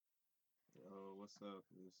what's up?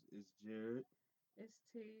 This is Jared, It's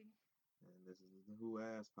T. and this is the Who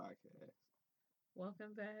Asked podcast.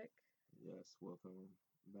 Welcome back. Yes, welcome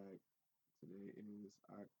back. Today is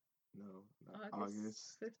no, not August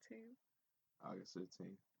August, 15th. August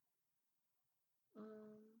 15th.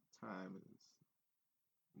 Um, Time is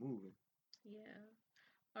moving. yeah.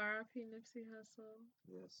 RIP Nipsey Hussle.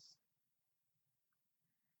 Yes.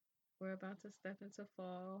 We're about to step into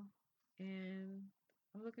fall, and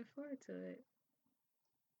I'm looking forward to it.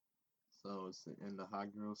 So it's in the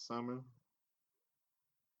hot girl summer.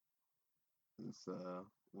 It's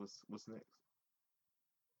what's next?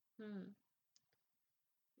 Hmm.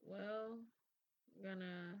 Well, we're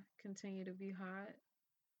gonna continue to be hot.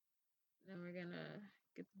 Then we're gonna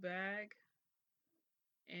get the bag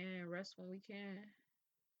and rest when we can.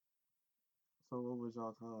 So what would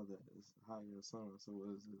y'all call that? It's hot girl summer. So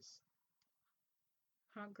what is this?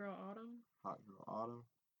 Hot girl autumn, Hot girl autumn?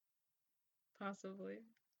 possibly.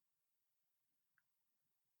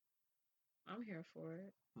 I'm here for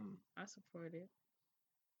it. Hmm. I support it.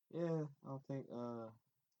 Yeah, I don't think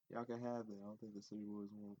y'all can have that. I don't think the City Boys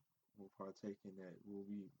won't partake in that.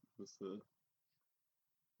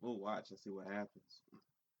 We'll watch and see what happens.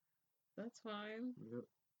 That's fine. Yep.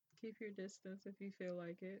 Keep your distance if you feel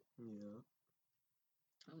like it. Yeah.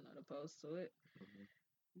 I'm not opposed to it. Hmm.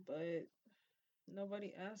 But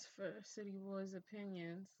nobody asked for City Boy's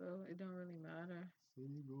opinion, so it don't really matter.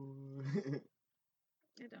 City Boy.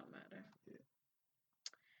 It don't matter. Yeah.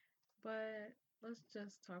 But let's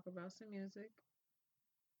just talk about some music.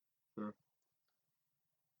 Sure.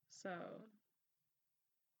 So,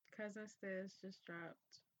 Cousin Stiz just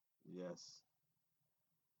dropped, Yes.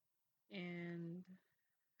 and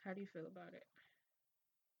how do you feel about it?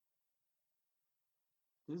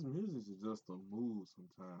 This music is just a mood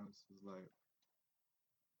sometimes.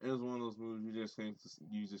 It's one of those moods you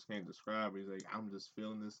just can't describe it. It's like I'm just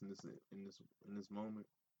feeling this in this moment.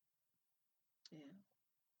 Yeah.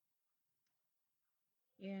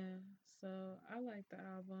 Yeah, so I like the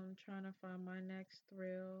album, Trying to Find My Next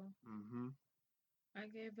Thrill. Mm-hmm. I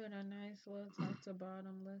gave it a nice little top to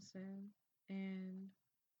bottom listen, and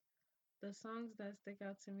the songs that stick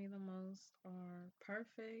out to me the most are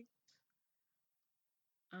Perfect,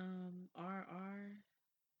 RR.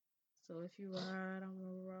 So if you ride, I'm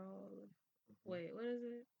gonna roll. Hmm. Wait, what is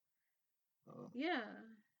it? Uh, Yeah,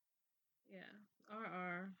 yeah.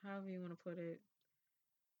 RR, however you want to put it.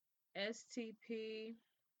 STP,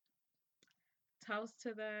 Toast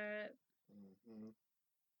to That. hmm.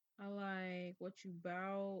 I like What You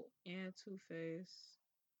Bout and Two Face.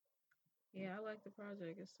 Yeah, I like the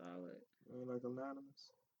project. It's solid. You ain't like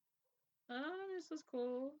Anonymous? This is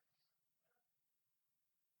cool.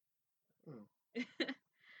 Hmm.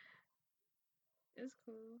 It's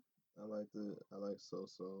cool. I like So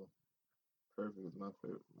So. Perfect is my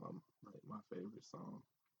favorite song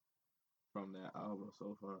from that album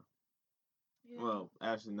so far. Yeah, Well,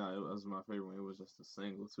 actually, no, it was my favorite one. It was just a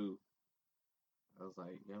single too. I was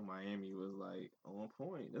like, Young Miami was like on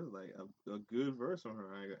point. This is like a good verse on her.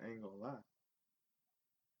 I ain't gonna lie.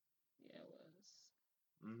 yeah, it was.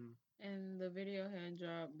 Hmm. And the video had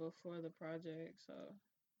dropped before the project, so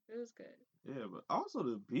it was good. Yeah, but also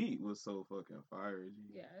the beat was so fucking fire.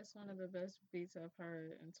 G. Yeah, it's one of the best beats I've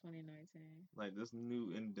heard in 2019. Like this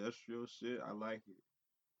new industrial shit, I like it.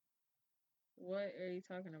 What are you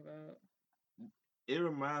talking about? It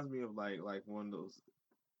reminds me of one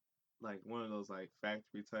of those like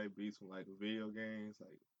factory type beats from like video games.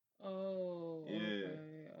 Like Oh, yeah,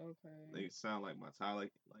 okay, okay. they sound like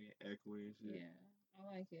metallic, like echoey and shit. Yeah,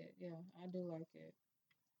 I like it. Yeah, I do like it.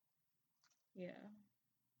 Yeah,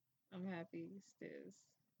 I'm happy Stiz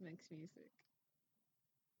makes music.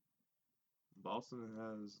 Boston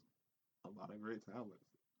has a lot of great talent.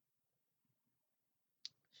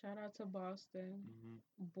 Shout out to Boston.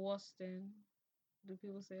 Hmm. Boston. Do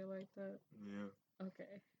people say it like that? Yeah,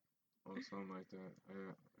 Okay. or something like that. I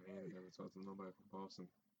ain't never talked to nobody from Boston.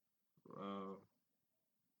 Uh,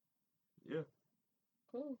 yeah,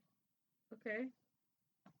 Cool. Okay.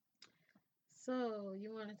 So,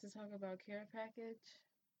 you wanted to talk about Care Package?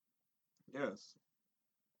 yes.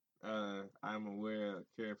 I'm aware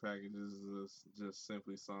care packages is just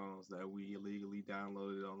simply songs that we illegally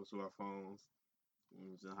downloaded onto our phones when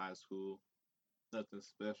we was in high school. Nothing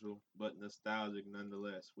special, but nostalgic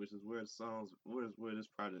nonetheless, which is where this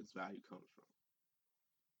project's value comes from.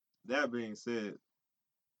 That being said,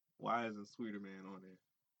 why isn't Sweeter Man on there?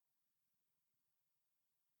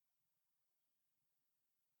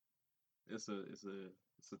 It's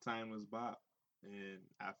a timeless bop, and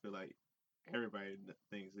I feel like everybody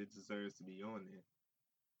thinks it deserves to be on there.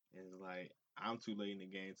 And it's like I'm too late in the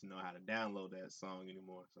game to know how to download that song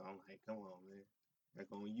anymore. So I'm like, come on, man. Back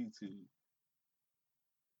on YouTube.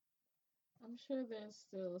 I'm sure there's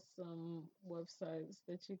still some websites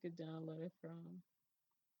that you could download it from.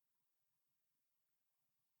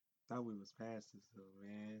 Thought we was past this though,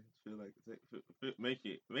 man. Feel like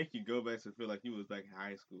make you go back to feel like you was back in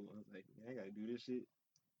high school. I was like, man, I gotta do this shit.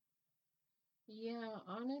 Yeah,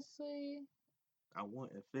 honestly, I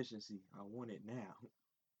want efficiency. I want it now.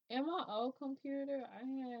 in my old computer, I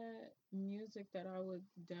had music that I would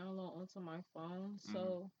download onto my phone. Mm-hmm.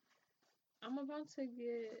 So I'm about to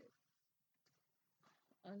get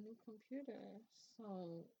a new computer.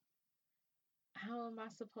 So how am I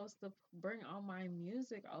supposed to bring all my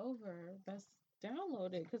music over that's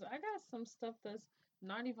downloaded? Because I got some stuff that's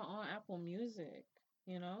not even on Apple Music,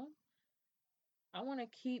 you know? I want to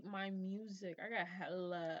keep my music. I got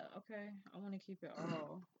hella, okay? I want to keep it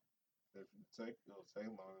all. If you take it'll take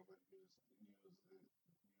longer, but use the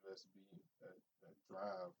USB that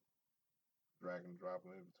drive, drag and drop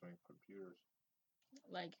them in between computers.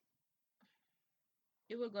 Like,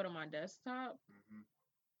 it would go to my desktop. Mm-hmm.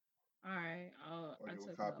 All right, Or I you will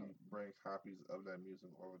took note. bring copies of that music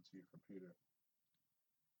over to your computer.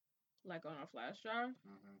 Like on a flash drive?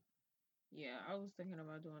 Mm-hmm. Yeah, I was thinking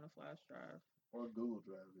about doing a flash drive. Or Google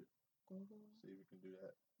Drive it. Google? See if you can do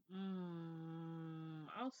that.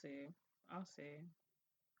 I'll see. I'll see.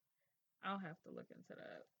 I'll have to look into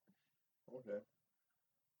that. Okay.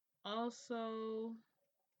 Also,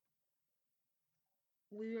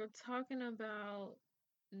 we are talking about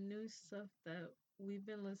new stuff that we've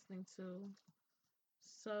been listening to.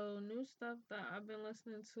 So, new stuff that I've been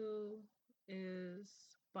listening to is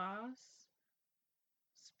Boss,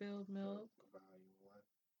 Spilled So Milk. volume one.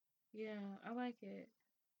 Yeah, I like it.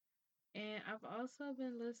 And I've also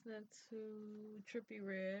been listening to Trippy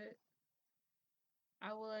Red.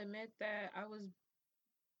 I will admit that I was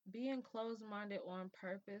being closed minded on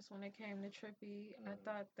purpose when it came to Trippy. I Mm-hmm.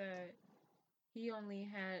 thought that he only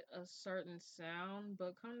had a certain sound,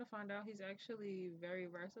 but come to find out, he's actually very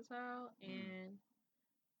versatile Mm. and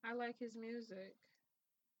I like his music.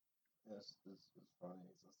 Yes, it's funny.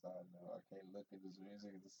 It's a side note. I can't look at his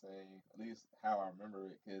music the same. At least how I remember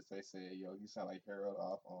it, because they said, "Yo, you sound like Harold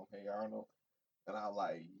off on Hey Arnold," and I'm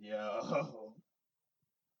like, "Yo,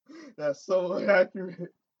 that's so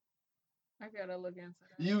accurate." I gotta look into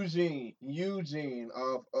that. Eugene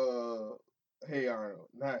off Hey Arnold,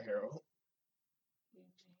 not Harold.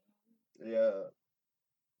 Eugene. Yeah,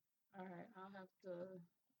 Alright, I'll have to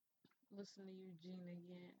listen to Eugene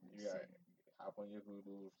again and you got see. hop on your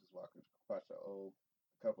Hulu, just watch a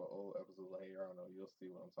couple old episodes of Hey Arnold. You'll see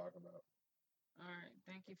what I'm talking about. Alright,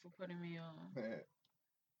 thank you for putting me on.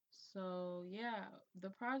 So, yeah, the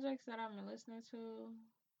projects that I've been listening to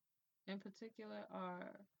in particular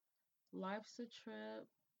are Life's a Trip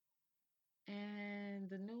and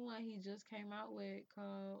the new one he just came out with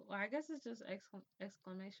called, well, I guess it's just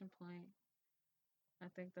exclamation point. I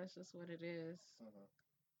think that's just what it is. Mhm.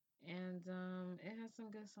 And it has some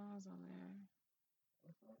good songs on there.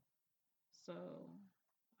 Okay. So,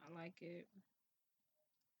 I like it.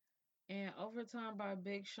 And Overtime by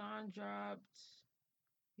Big Sean dropped.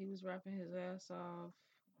 He was rapping his ass off.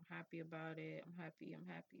 I'm happy about it. I'm happy. I'm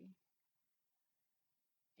happy.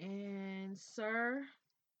 And Sir,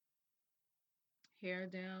 Hair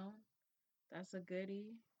Down. That's a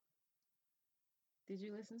goodie. Did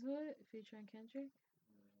you listen to it featuring Kendrick?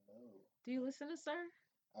 No. Do you listen to Sir?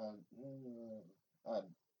 I, mm, I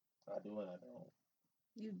I do and I don't.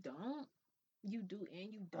 You don't? You do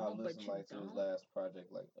and you I don't, listened but you like to his don't? last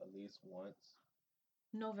project like at least once.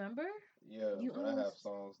 November? Yeah, You but I only have listen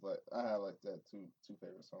songs like I have like that two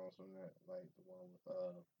favorite songs from that, like the one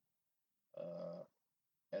with uh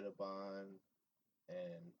Edabon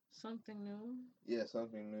and something new? yeah,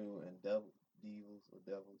 something new and Devils or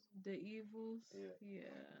Devils. The Evils? Yeah.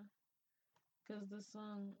 Yeah. Cause the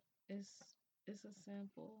song is it's a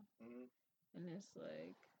sample Hmm. and it's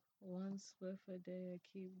like one swift a day to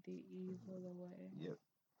keep the evil away. Yep.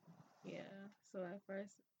 Yeah. So at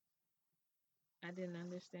first I didn't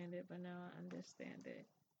understand it, but now I understand it.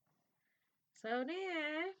 So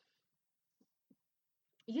then,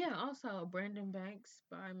 yeah, also Brandon Banks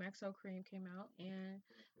by Maxo Cream came out and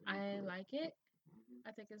I Correct. like it. Hmm.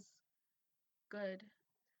 I think it's good.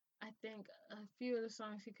 I think a few of the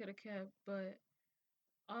songs he could have kept, but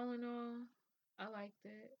all in all, I liked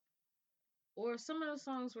it. Or some of the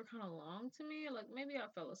songs were kind of long to me. Like maybe I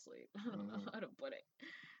fell asleep. I don't know Hmm. how to put it.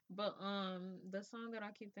 But the song that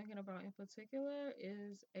I keep thinking about in particular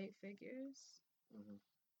is Eight Figures. Hmm.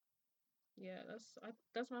 Yeah,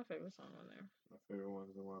 that's my favorite song on there. My favorite one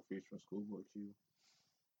is the one featuring Schoolboy Q.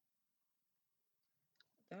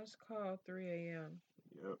 That's called 3 a.m.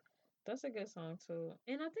 Yep. That's a good song too.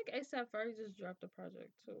 And I think ASAP Ferg just dropped a project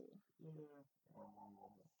too. Yeah.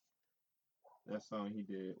 That song he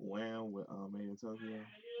did, Wham, with Made in Tokyo.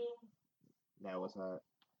 That was hot.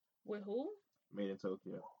 With who? Made in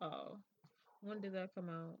Tokyo. Oh, when did that come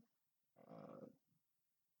out? Uh,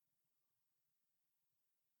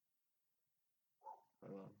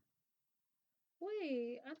 uh,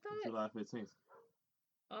 Wait, I thought. July 15th.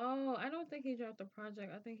 Oh, I don't think he dropped a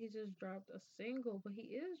project. I think he just dropped a single, but he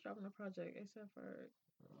is dropping a project, ASAP Ferg.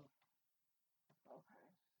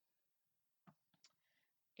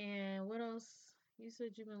 And what else? You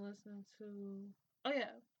said you've been listening to. Oh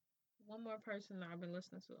yeah, one more person that I've been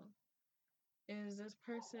listening to is this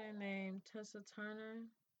person named Tessa Turner.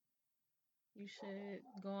 You should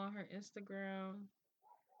go on her Instagram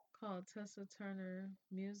called Tessa Turner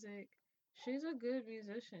Music. She's a good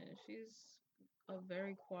musician. She's a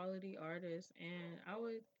very quality artist, and I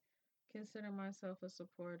would consider myself a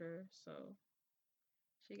supporter. So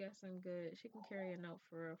she got some good. She can carry a note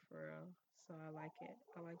for real, for real. So I like it.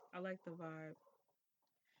 I like the vibe.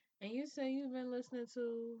 And you say you've been listening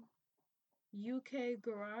to UK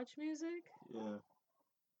garage music? Yeah.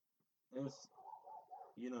 It's,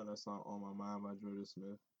 that song On My Mind by Georgia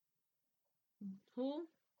Smith. Who?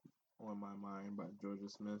 On My Mind by Georgia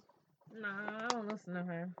Smith. Nah, I don't listen to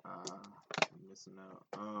her. I'm missing out.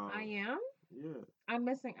 I am? Yeah. I'm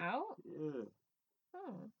missing out? Yeah.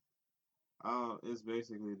 Oh. It's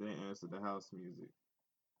basically they answer the house music.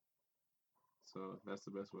 So that's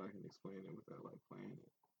the best way I can explain it without like playing it.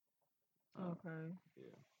 Okay.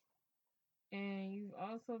 Yeah. And you've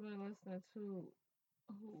also been listening to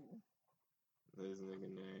who? His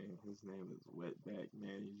name is Wetback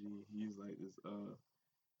Manny G. He's like this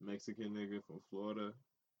Mexican nigga from Florida.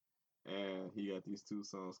 And he got these two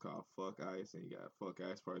songs called Fuck Ice and he got Fuck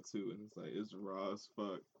Ice Part 2 and it's raw as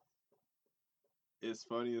fuck. It's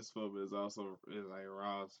funny as fuck, but it's like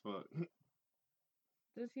raw as fuck.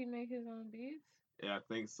 Does he make his own beats? Yeah, I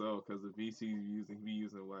think so, because the beats he be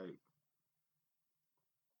using like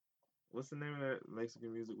what's the name of that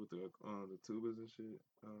Mexican music with the tubas and shit?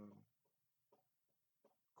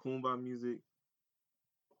 Kumba music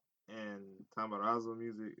and tambarazo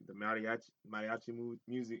music, the mariachi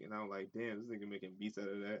music, and I'm like, damn, this nigga making beats out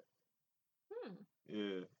of that. Hmm.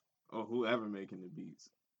 Yeah. Or whoever making the beats.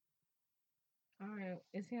 Alright.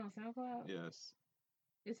 Is he on SoundCloud? Yes.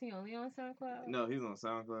 Is he only on SoundCloud? No, he's on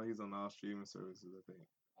SoundCloud. He's on all streaming services, I think.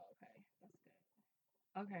 Okay, that's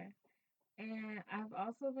good. Okay. And I've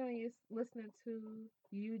also been listening to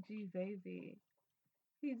UG Baby.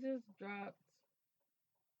 He just dropped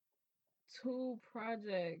two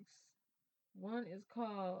projects. One is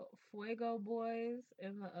called Fuego Boys,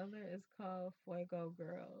 and the other is called Fuego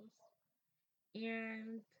Girls.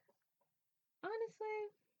 And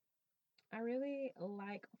honestly, I really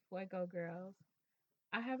like Fuego Girls.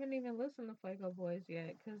 I haven't even listened to Fuego Boys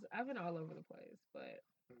yet because I've been all over the place. But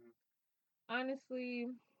honestly,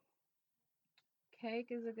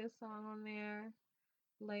 Cake is a good song on there.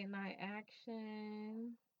 Late Night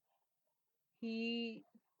Action. He,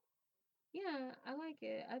 yeah, I like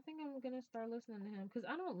it. I think I'm gonna start listening to him because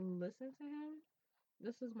I don't listen to him.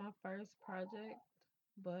 This is my first project,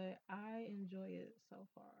 but I enjoy it so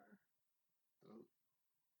far.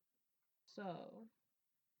 So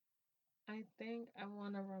I think I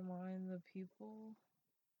want to remind the people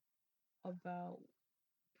about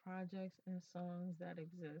projects and songs that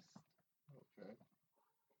exist. Okay.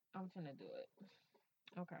 I'm gonna do it.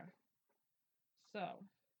 Okay. So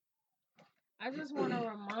I just want to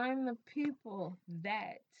remind the people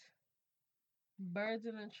that Birds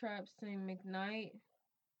in the Trap Sing McKnight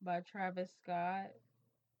by Travis Scott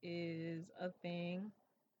is a thing.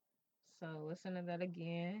 So listen to that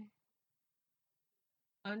again.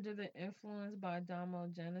 Under the Influence by Damo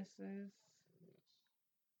Genesis.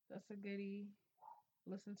 That's a goodie.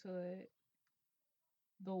 Listen to it.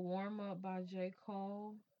 The Warm Up by J.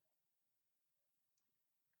 Cole.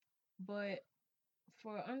 But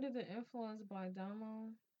for Under the Influence by Damo,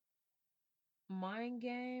 Mind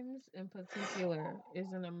Games in particular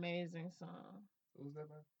is an amazing song. Who's that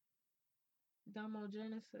by? Damo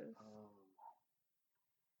Genesis.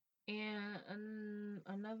 And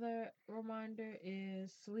another reminder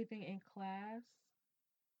is Sleeping in Class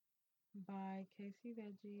by Casey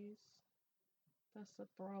Veggies. That's a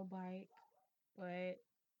throwback, but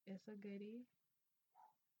it's a goodie.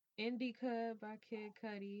 Indica by Kid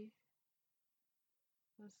Cudi.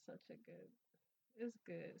 That's such a good. It's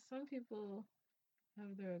good. Some people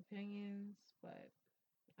have their opinions, but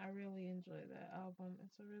I really enjoy that album.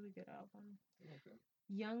 It's a really good album. Okay.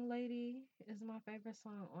 Young Lady is my favorite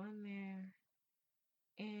song on there.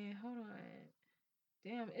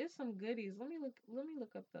 Damn, it's some goodies. Let me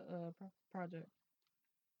look up the project.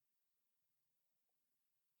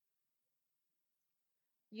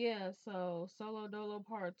 Yeah, so Solo Dolo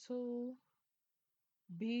Part 2,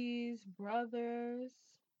 Bees Brothers,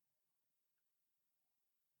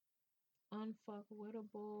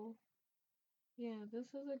 Unfuckwittable. Yeah,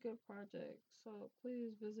 this is a good project, so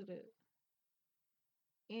please visit it.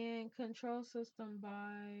 And Control System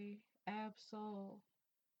by Absol.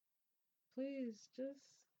 Please just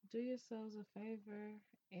do yourselves a favor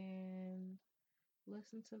and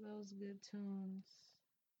listen to those good tunes.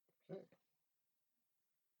 Okay.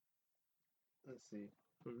 Let's see.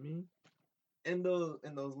 For me, in those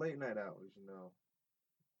late night hours,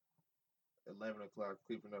 11 o'clock,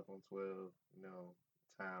 creeping up on 12,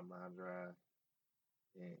 timeline drive,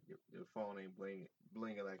 and your phone ain't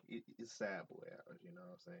blinging like it's sad boy hours. You know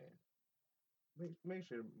what I'm saying? Make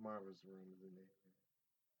sure Marvin's Room is in there.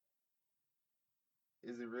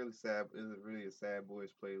 Is it really sad? Is it really a sad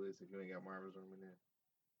boys playlist if you ain't got Marvin's Room in there?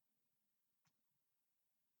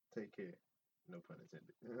 Take care. No pun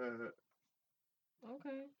intended.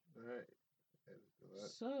 Okay. All right.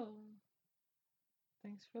 So,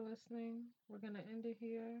 thanks for listening. We're going to end it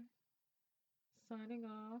here. Signing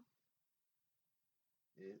off.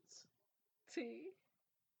 It's T.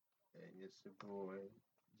 and it's your boy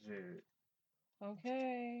Jared.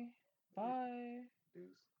 Okay. Bye.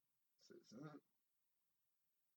 Deuce.